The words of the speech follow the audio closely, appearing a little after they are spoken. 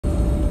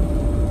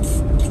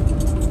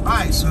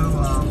Alright, so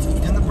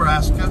in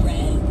Nebraska,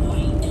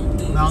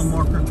 mile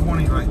marker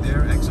 20 right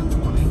there, exit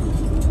 20.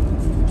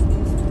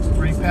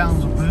 3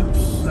 pounds of boots,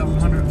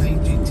 708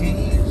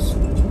 GTs.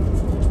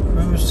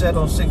 Cruise set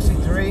on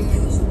 63.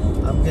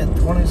 I'm getting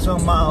 20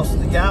 some miles to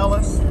the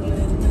gallon.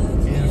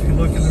 And if you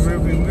look in the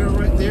rearview mirror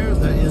right there,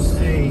 that is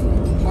a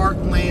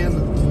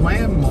Parkland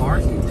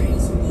Landmark.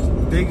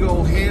 Big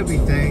old heavy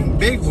thing,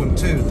 big one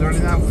too,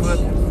 39 foot,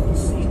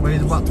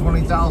 weighs about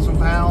 20,000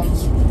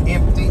 pounds,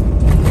 empty.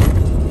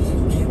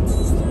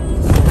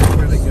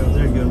 Where'd it go?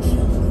 There it goes.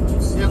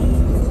 Yep.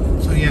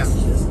 So yeah.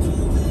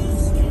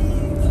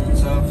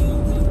 So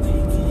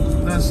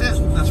that's it.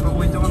 That's what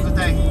we're doing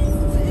today.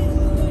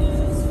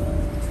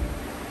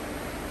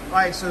 All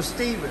right. So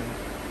Steven.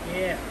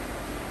 Yeah.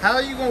 How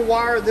are you gonna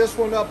wire this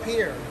one up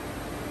here?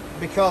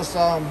 Because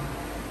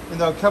you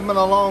know, coming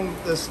along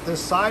this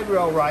side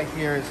rail right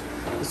here,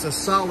 it's a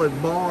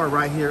solid bar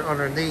right here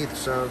underneath.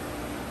 So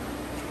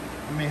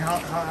I mean,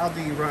 how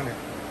do you run it?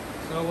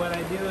 So what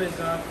I do is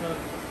off of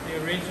the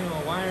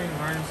original wiring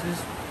harnesses,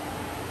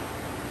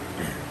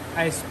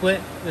 I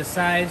split the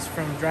sides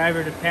from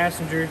driver to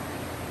passenger.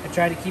 I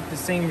try to keep the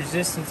same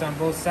resistance on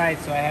both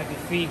sides, so I have to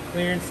feed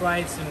clearance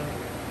lights and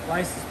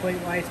license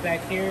plate lights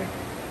back here.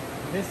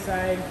 This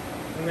side,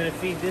 I'm going to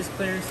feed this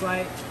clearance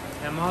light,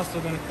 and I'm also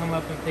going to come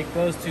up and pick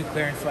those 2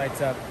 clearance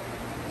lights up.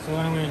 So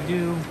what I'm going to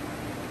do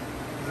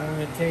is I'm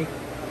going to take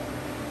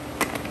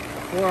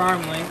 4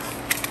 arm lengths,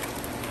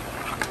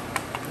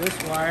 this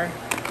wire,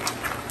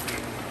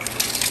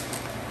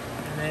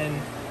 and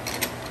then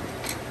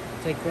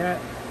take that,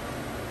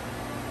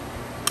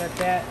 cut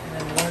that, and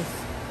then once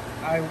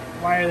I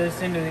wire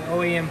this into the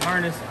OEM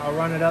harness, I'll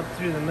run it up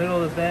through the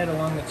middle of the bed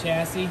along the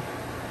chassis,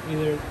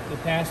 either the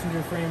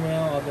passenger frame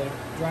rail or the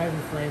driver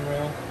frame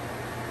rail,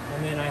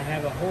 and then I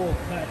have a hole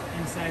cut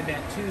inside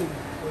that tube,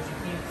 which you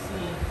can't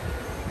see,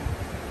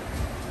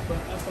 but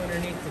up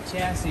underneath the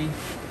chassis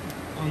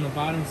on the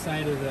bottom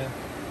side of the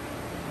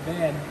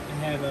bed, I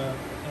have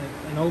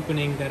an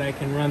opening that I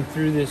can run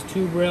through this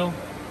tube rail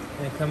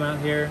and come out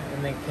here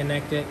and then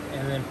connect it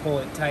and then pull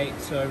it tight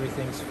so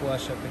everything's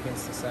flush up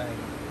against the side.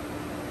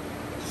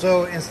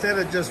 So instead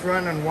of just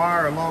running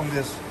wire along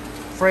this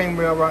frame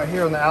rail right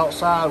here on the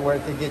outside where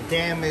it could get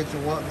damaged or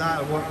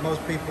whatnot, what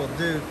most people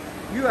do,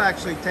 you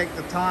actually take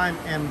the time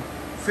and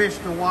fish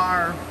the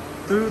wire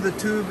through the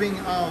tubing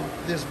of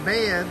this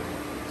bed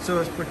so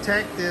it's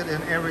protected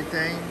and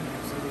everything.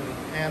 Absolutely.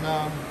 And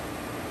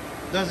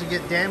doesn't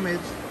get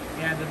damaged.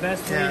 Yeah, the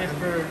best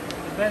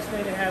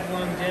way to have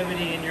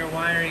longevity in your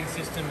wiring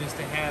system is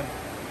to have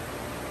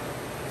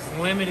as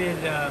limited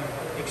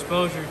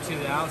exposure to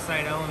the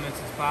outside elements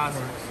as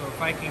possible. So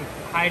if I can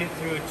hide it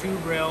through a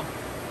tube rail,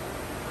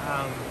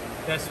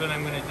 that's what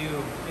I'm going to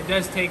do. It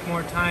does take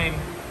more time,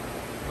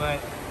 but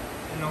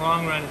in the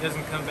long run, it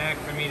doesn't come back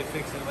for me to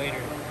fix it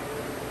later.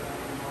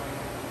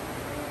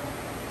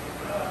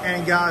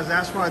 And guys,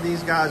 that's why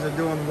these guys are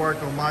doing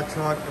work on my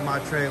truck and my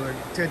trailer,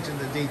 attention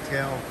to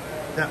detail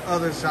that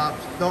other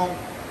shops don't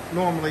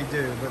normally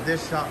do, but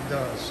this shop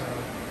does. So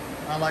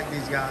I like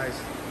these guys.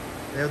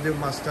 They'll do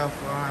my stuff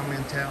while I'm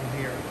in town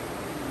here.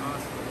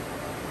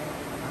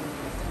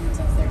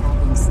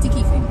 Awesome.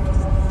 Sticky fingers.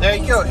 There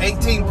you go,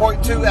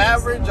 18.2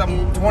 average.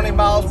 I'm 20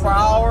 miles per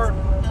hour.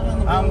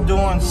 I'm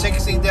doing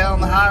 60 down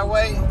the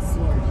highway.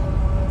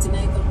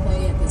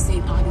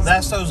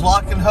 That's those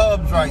locking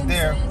hubs right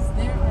there.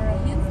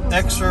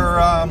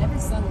 Extra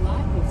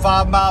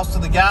 5 miles to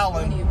the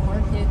gallon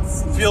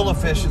fuel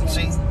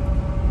efficiency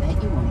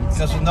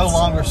because we're no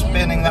longer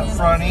spinning that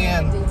front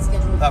end,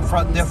 that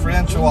front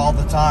differential all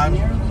the time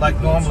like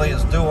normally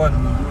it's doing.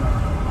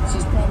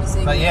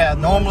 But yeah,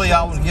 normally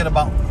I would get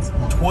about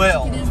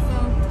 12,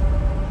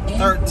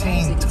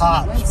 13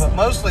 tops, but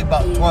mostly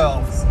about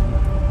 12.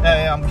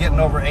 Hey, I'm getting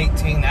over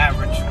 18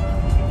 average.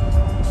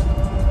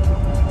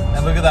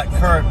 And look at that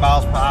current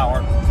miles per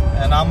hour.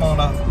 And I'm on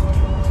a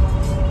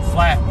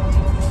flat,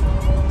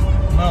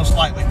 well,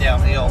 slightly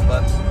downhill,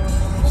 but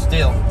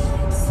still.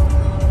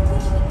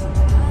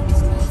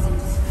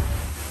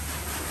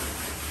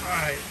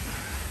 Alright,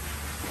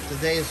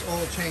 today is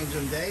oil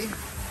changing day.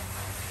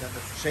 Got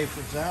the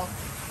shapers out.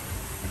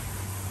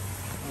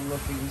 I don't know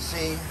if you can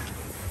see,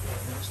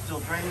 it's still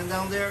draining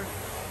down there.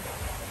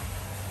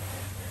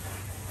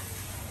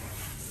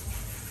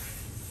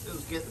 It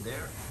was getting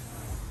there.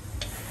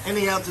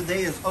 Anyhow,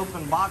 today is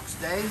open box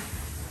day.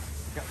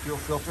 Got fuel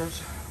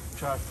filters.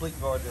 Try fleet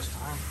guard this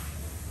time.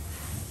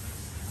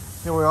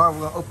 Here we are, we're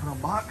gonna open a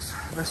box.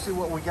 Let's see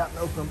what we got in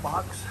the open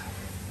box.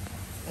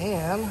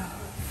 And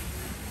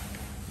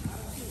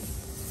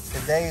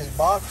today's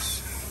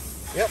box,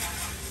 yep.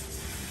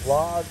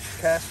 Lodge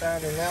cast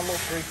iron enamel,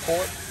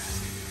 3-quart.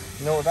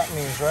 You know what that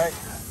means, right?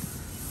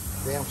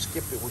 Damn,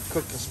 skip it, we're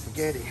cooking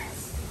spaghetti.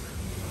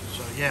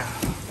 So yeah.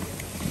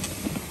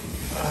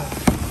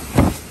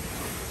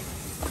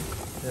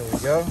 There we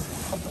go.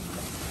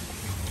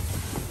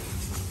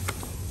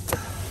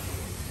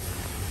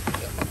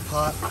 Got my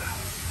pot.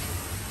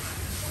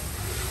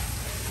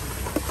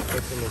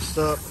 Open this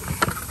up.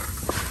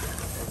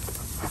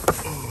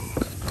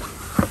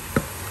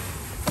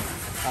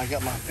 I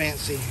got my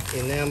fancy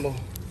enamel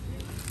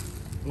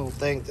little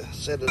thing to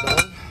set it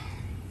on.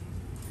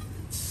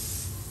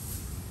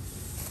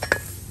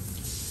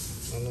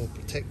 My little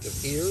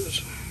protective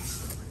ears.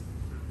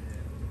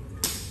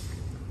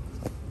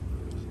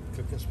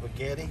 Cooking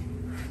spaghetti.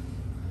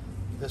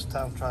 This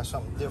time try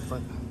something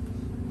different.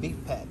 Beef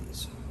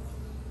patties.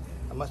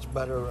 A much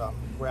better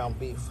ground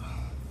beef.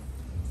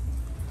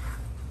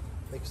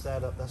 Mix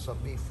that up. That's our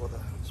beef for the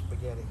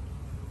spaghetti.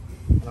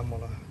 And I'm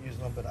gonna use a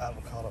little bit of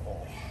avocado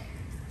oil.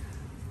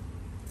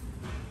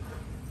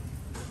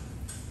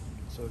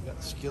 So we've got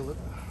the skillet,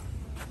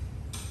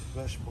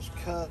 vegetables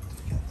cut,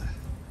 got the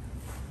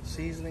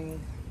seasoning,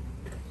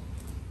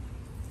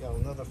 got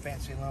another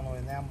fancy little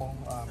enamel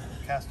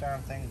cast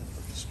iron thing to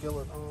put the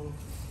skillet on.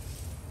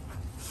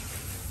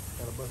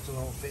 Got a bunch of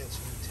little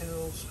fancy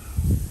details.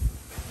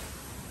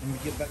 When we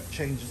get back to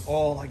changing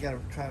oil, I gotta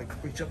try to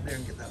reach up there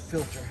and get that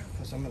filter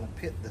because I'm in a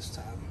pit this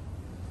time.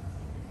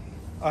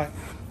 All right,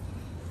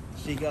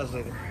 see you guys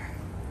later.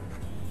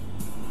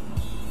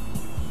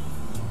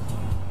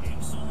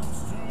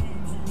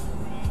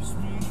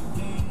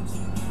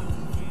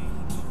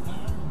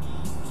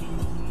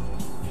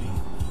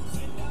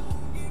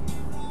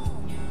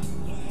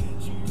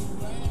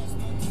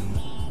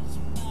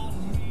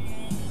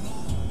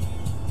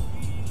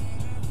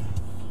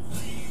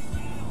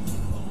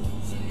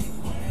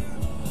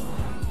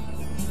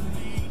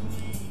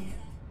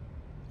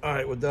 All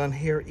right, we're done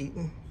here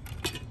eating.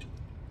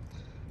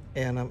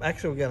 And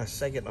actually we got a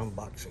second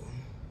unboxing.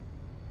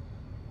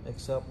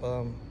 Except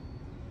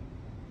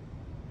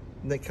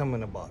they come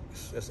in a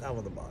box. It's out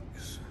of the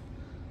box.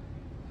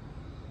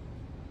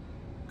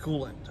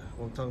 Coolant.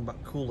 We're talking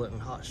about coolant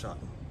and Hotshot'n.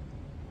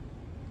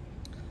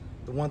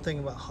 The one thing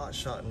about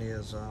Hotshot'n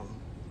is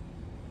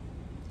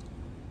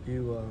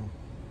you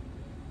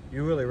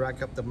really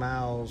rack up the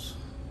miles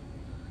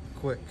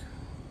quick.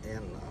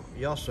 And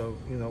you also,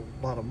 you know,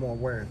 a lot of more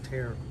wear and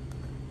tear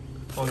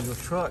on your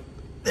truck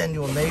than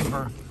your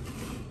neighbor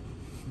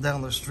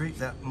down the street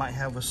that might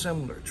have a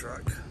similar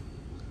truck.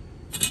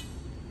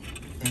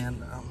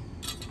 And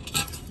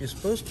you're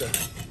supposed to,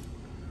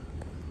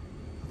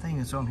 I think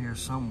it's on here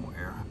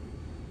somewhere.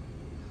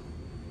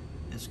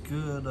 It's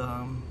good.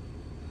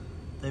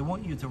 They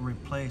want you to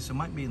replace, it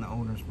might be in the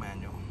owner's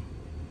manual,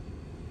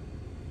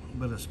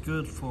 but it's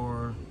good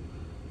for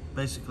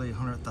basically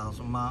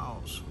 100,000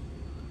 miles.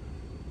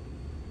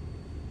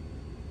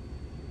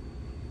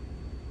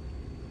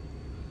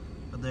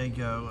 But there you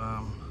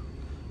go.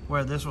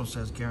 Where this one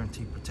says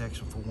guaranteed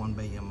protection for 1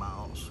 billion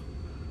miles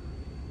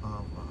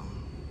of,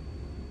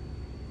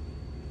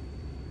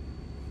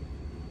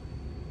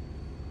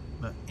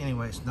 but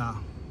anyways,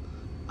 now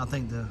I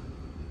think the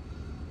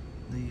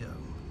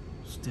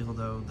still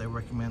though they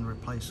recommend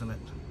replacing it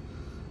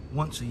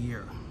once a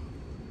year,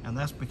 and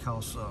that's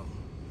because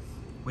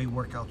we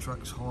work our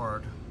trucks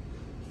hard,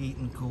 heat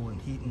and cooling,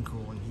 heat and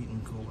cooling, heat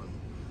and cooling.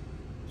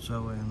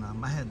 So, and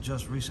I had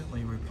just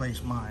recently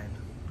replaced mine.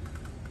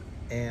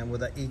 And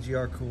with that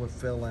EGR cooler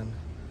filling,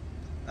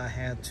 I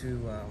had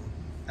to,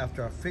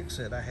 after I fix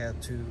it, I had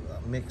to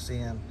mix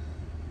in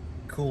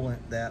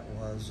coolant that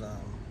was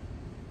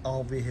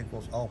all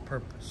vehicles, all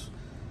purpose.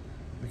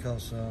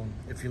 Because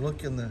if you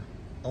look in the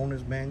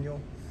owner's manual,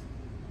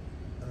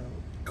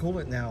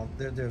 coolant now,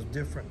 there's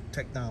different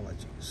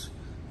technologies.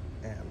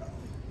 And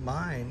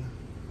mine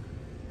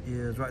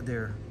is right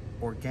there,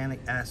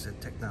 organic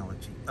acid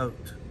technology,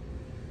 oat,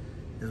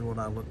 is what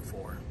I look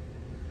for.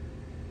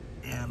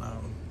 And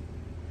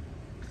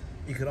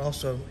you could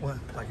also, well,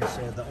 like I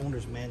said, the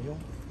owner's manual,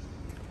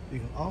 you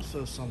can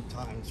also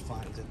sometimes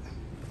find it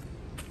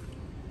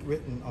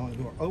written on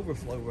your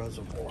overflow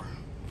reservoir.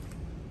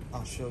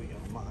 I'll show you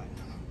on mine.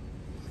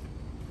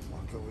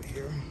 Walk over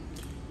here.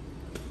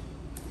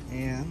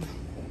 And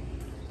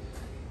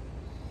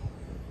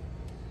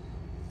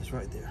it's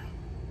right there,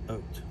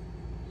 oat.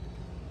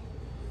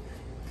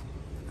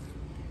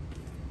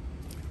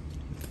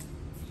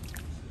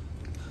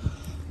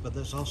 But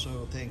there's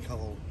also a thing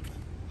called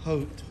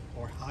HOT,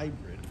 or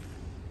hybrid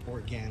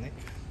organic,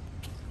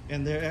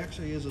 and there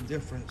actually is a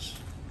difference,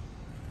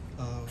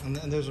 and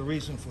there's a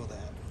reason for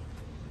that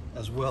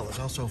as well. It's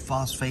also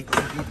phosphate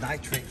free,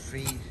 nitrate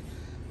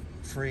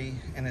free,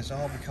 and it's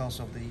all because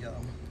of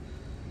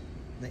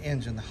the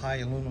engine, the high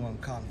aluminum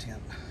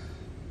content.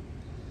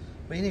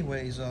 But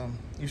anyways,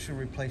 you should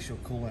replace your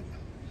coolant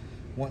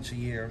once a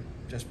year,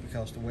 just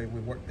because the way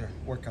we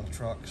work our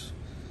trucks.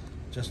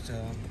 Just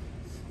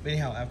but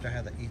anyhow, after I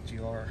had the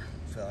EGR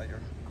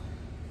failure,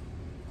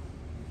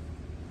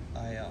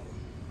 I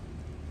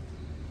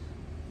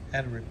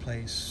had to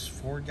replace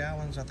 4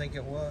 gallons, I think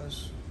it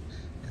was.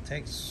 It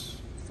takes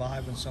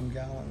 5 and some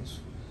gallons.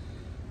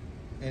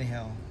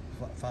 Anyhow,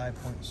 5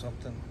 point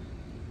something.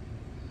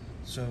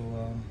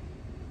 So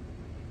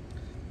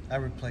I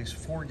replaced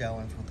 4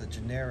 gallons with a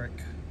generic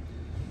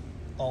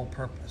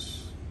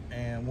all-purpose.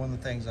 And one of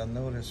the things I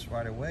noticed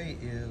right away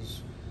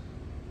is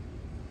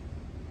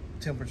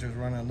temperatures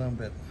running a little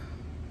bit,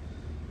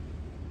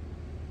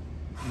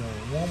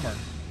 warmer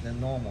than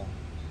normal.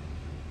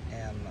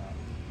 And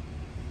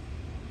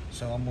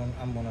so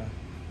I'm gonna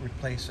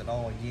replace it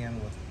all again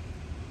with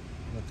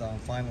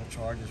final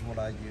charge is what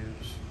I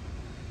use.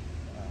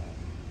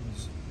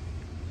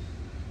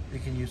 You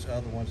can use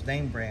other ones,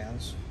 name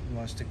brands. You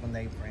want to stick with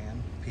name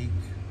brand. Peak.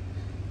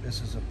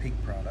 This is a Peak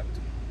product,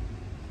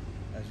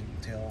 as you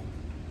can tell.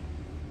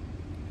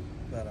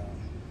 But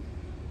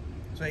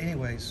so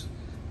anyways,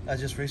 I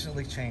just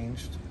recently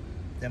changed.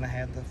 Then I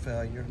had the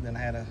failure. Then I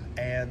had to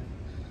add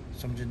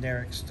some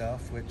generic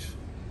stuff, which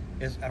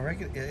is, I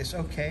reckon it's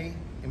okay.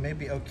 It may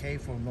be okay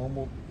for a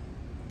normal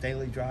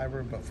daily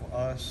driver, but for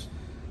us,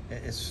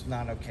 it's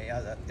not okay.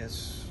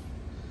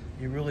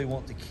 You really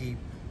want to keep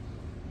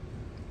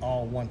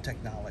all one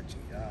technology.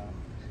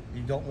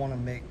 You don't want to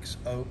mix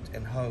oat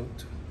and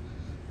hot.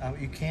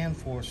 You can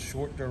for a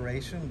short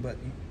duration, but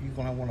you're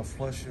going to want to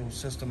flush your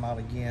system out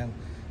again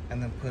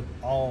and then put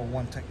all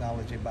one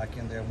technology back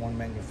in there, one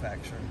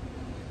manufacturer.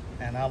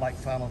 And I like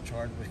final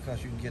charge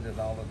because you can get it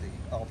all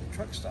the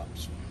truck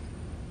stops.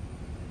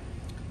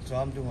 So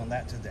I'm doing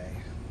that today.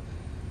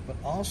 But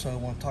also I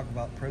want to talk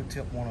about Pro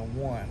Tip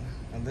 101.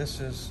 And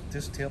this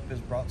tip is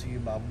brought to you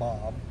by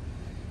Bob.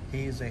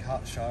 He is a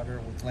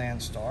Hotshot'er with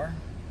Landstar.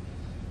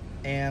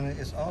 And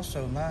it's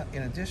also not,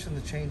 in addition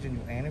to changing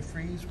your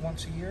antifreeze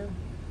once a year,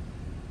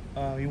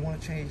 you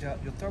want to change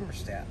out your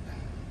thermostat.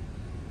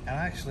 And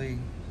I actually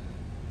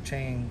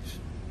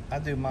I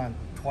do mine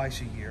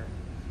twice a year.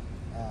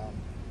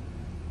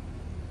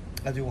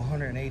 I do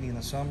 180 in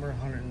the summer,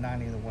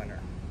 190 in the winter.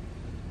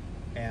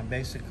 And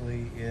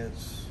basically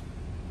it's,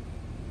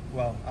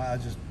 well,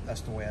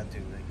 that's the way I do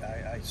it.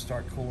 I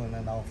start cooling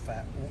it off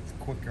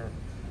quicker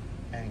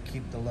and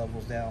keep the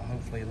levels down,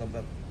 hopefully a little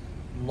bit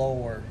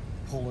lower,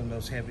 pulling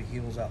those heavy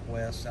heels out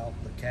west, out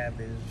the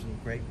cabbage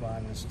and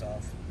grapevine and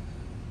stuff.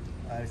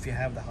 If you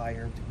have the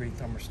higher degree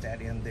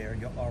thermostat in there,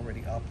 you're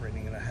already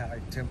operating at a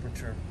higher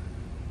temperature.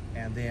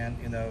 And then,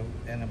 you know,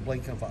 in a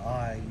blink of an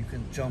eye, you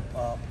can jump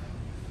up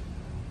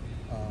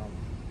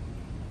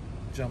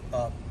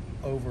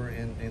over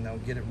and, you know,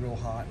 get it real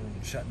hot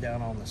and shut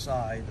down on the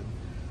side.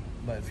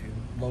 But if you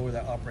lower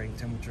that operating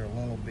temperature a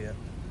little bit,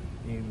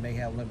 you may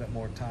have a little bit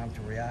more time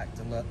to react,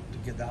 to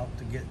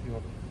get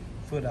your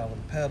foot out of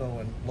the pedal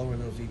and lower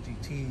those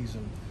EGTs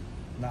and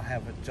not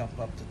have it jump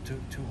up to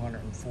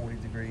 240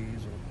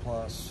 degrees or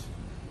plus.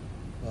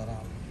 But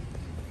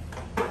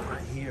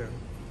right here,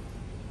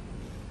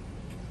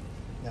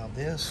 now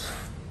this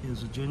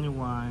is a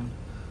genuine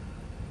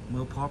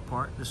Mopar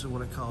part. This is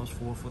what it calls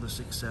for the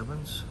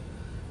 6.7s.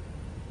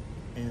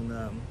 And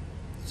it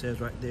says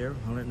right there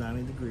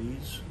 190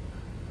 degrees.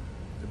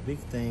 The big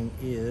thing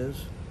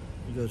is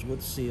it goes with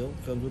the seal,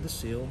 comes with the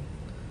seal.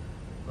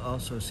 But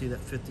also see that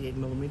 58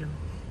 millimeter.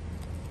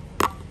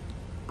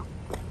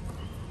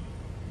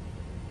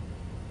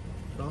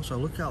 But also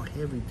look how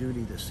heavy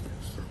duty this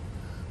is.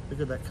 Look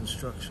at that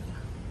construction.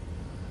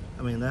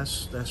 I mean,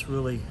 that's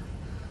really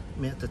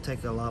meant to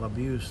take a lot of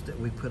abuse that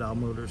we put our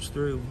motors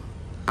through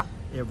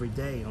every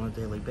day on a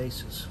daily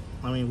basis.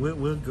 I mean,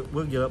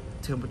 we'll get up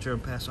temperature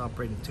and past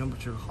operating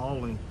temperature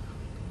hauling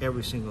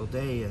every single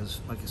day.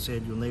 As like I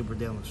said, your neighbor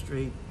down the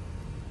street,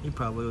 you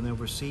probably will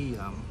never see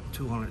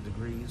 200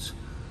 degrees,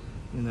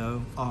 you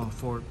know,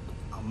 for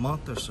a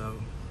month or so,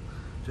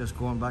 just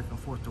going back and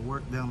forth to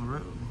work down the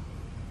road.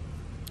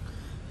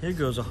 Here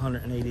goes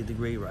 180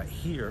 degree right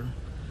here.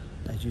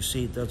 As you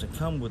see, it doesn't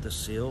come with a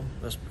seal.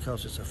 That's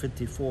because it's a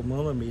 54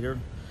 millimeter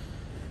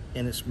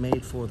and it's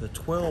made for the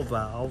 12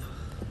 valve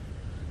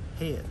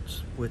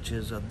heads, which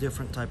is a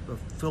different type of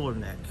filler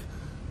neck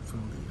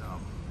from the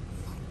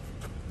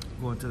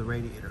going to the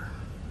radiator.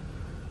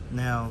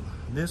 Now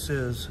this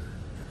is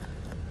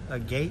a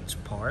Gates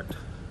part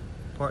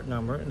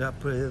number, and I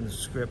put it in the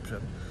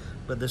description,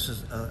 but this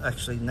is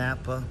actually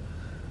Napa,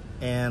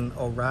 and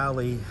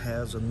O'Reilly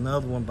has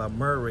another one by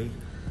Murray,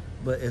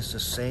 but it's the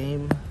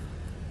same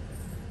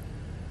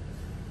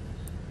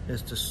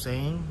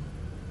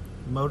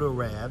motor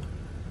rad.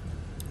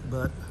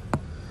 But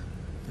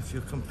if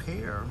you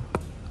compare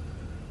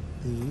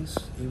these,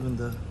 even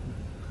the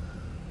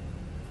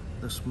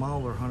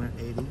smaller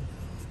 180,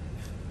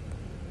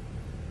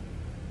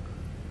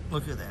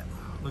 look at that.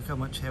 Look how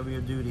much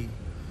heavier duty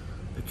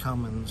the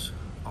Cummins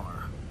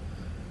are.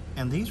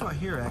 And these right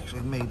here are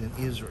actually made in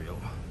Israel.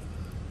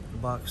 The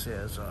box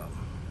says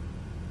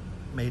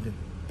made in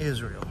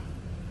Israel.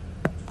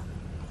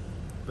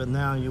 But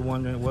now you're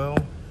wondering, well,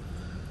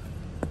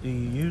 do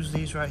you use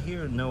these right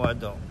here? No, I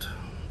don't.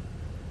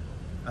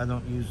 I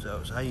don't use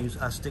those.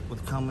 I stick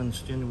with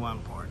Cummins genuine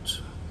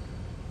parts.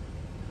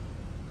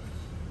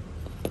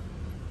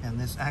 And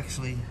this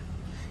actually,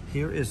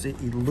 here is the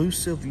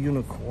elusive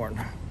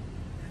unicorn.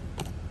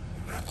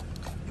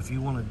 If you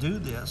want to do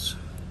this,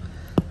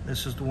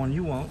 this is the one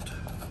you want.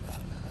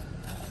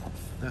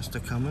 That's the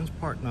Cummins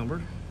part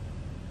number.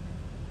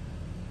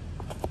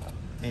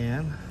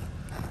 And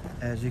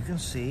as you can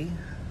see,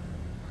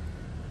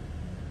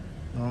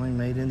 not only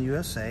made in the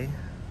USA,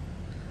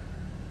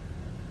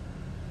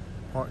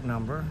 part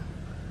number,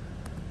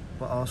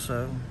 but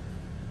also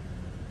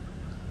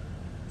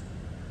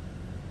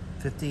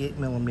 58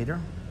 millimeter.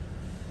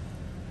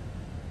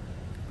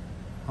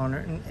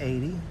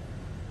 180.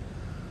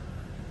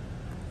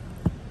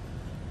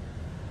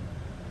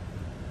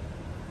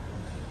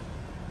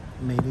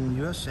 Made in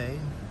USA.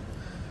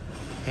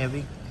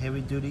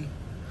 Heavy duty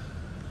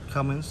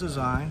Cummins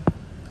design.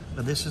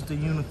 But this is the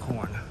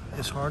unicorn.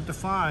 It's hard to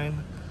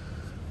find.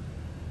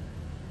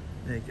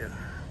 There you go.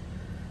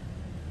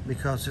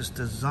 Because it's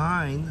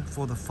designed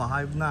for the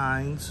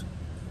 5.9s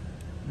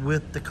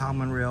with the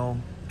common rail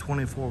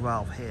 24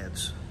 valve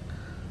heads.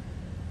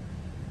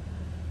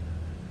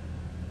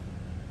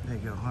 There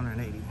you go,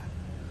 180.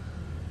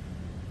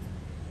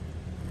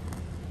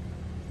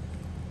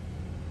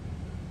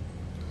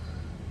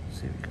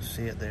 See if you can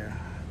see it there.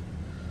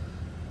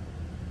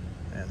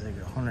 Yeah, there you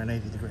go,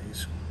 180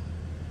 degrees.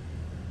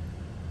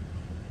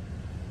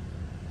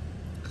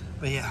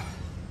 But yeah,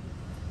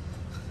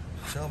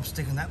 so I'm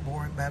sticking that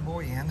bad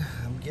boy in.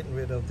 I'm getting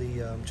rid of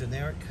the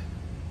generic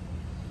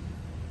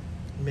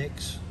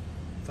mix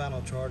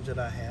final charge that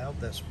I have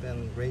that's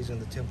been raising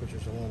the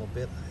temperatures a little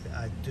bit.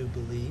 I do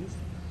believe,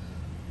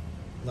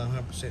 not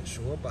 100%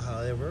 sure, but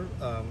however,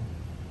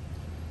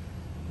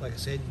 like I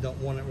said, you don't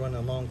want it running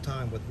a long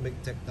time with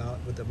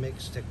the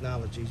mixed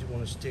technologies. You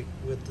want to stick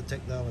with the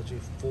technology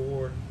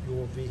for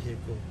your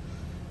vehicle,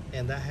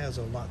 and that has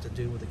a lot to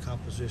do with the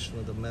composition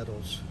of the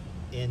metals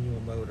in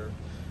your motor.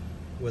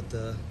 With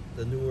the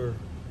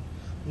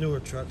newer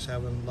trucks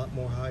having a lot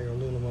more higher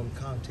aluminum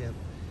content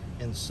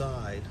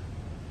inside,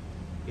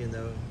 you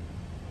know,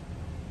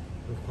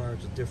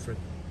 requires a different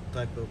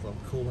type of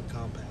coolant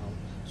compound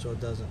so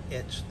it doesn't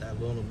etch that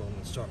aluminum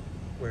and start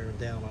wearing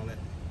down on it.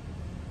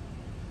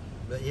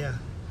 But yeah,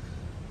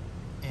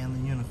 and the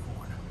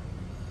unicorn,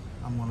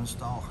 I'm going to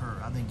install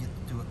her. I didn't get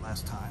to do it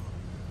last time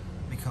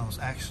because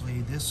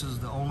actually this is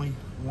the only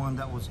one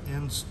that was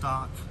in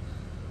stock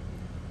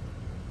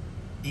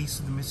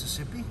east of the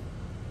Mississippi,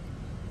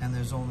 and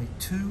there's only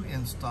 2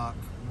 in stock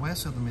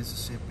west of the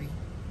Mississippi.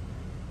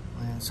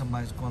 And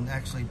somebody's going to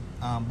actually,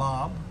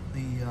 Bob,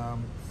 the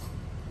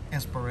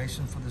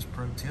inspiration for this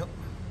pro tip,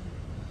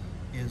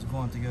 is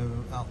going to go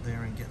out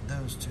there and get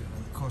those 2.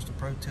 And of course the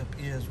pro tip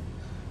is,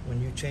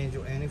 when you change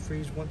your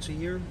antifreeze once a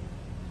year,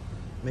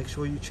 make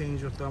sure you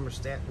change your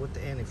thermostat with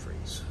the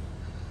antifreeze.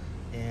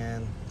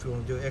 And if you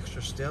want to do an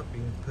extra step,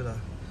 you can put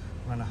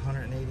around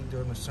 180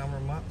 during the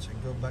summer months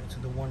and go back to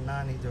the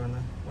 190 during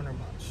the winter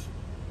months.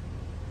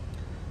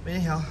 But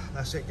anyhow,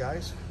 that's it,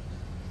 guys.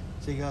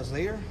 See you guys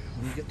later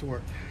when you get to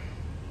work.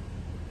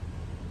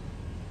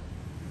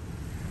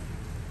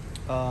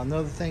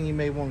 Another thing you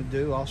may want to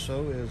do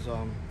also is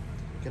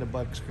get a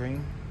bug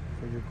screen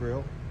for your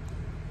grill.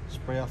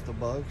 Spray off the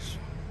bugs,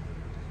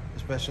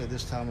 especially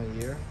this time of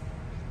year.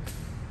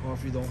 Or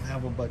if you don't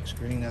have a bug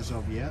screen as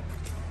of yet,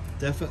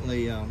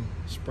 definitely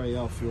spray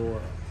off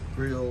your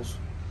grills,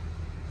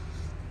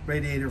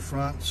 radiator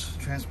fronts,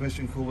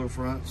 transmission cooler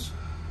fronts.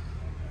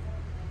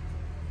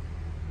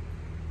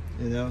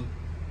 You know,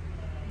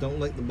 don't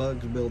let the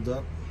bugs build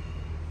up.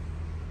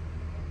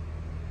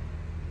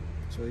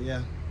 So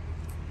yeah.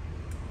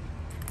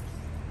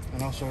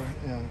 And also,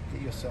 you know,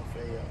 get yourself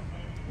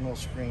a little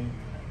screen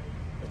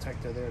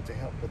protector there to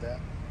help with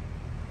that.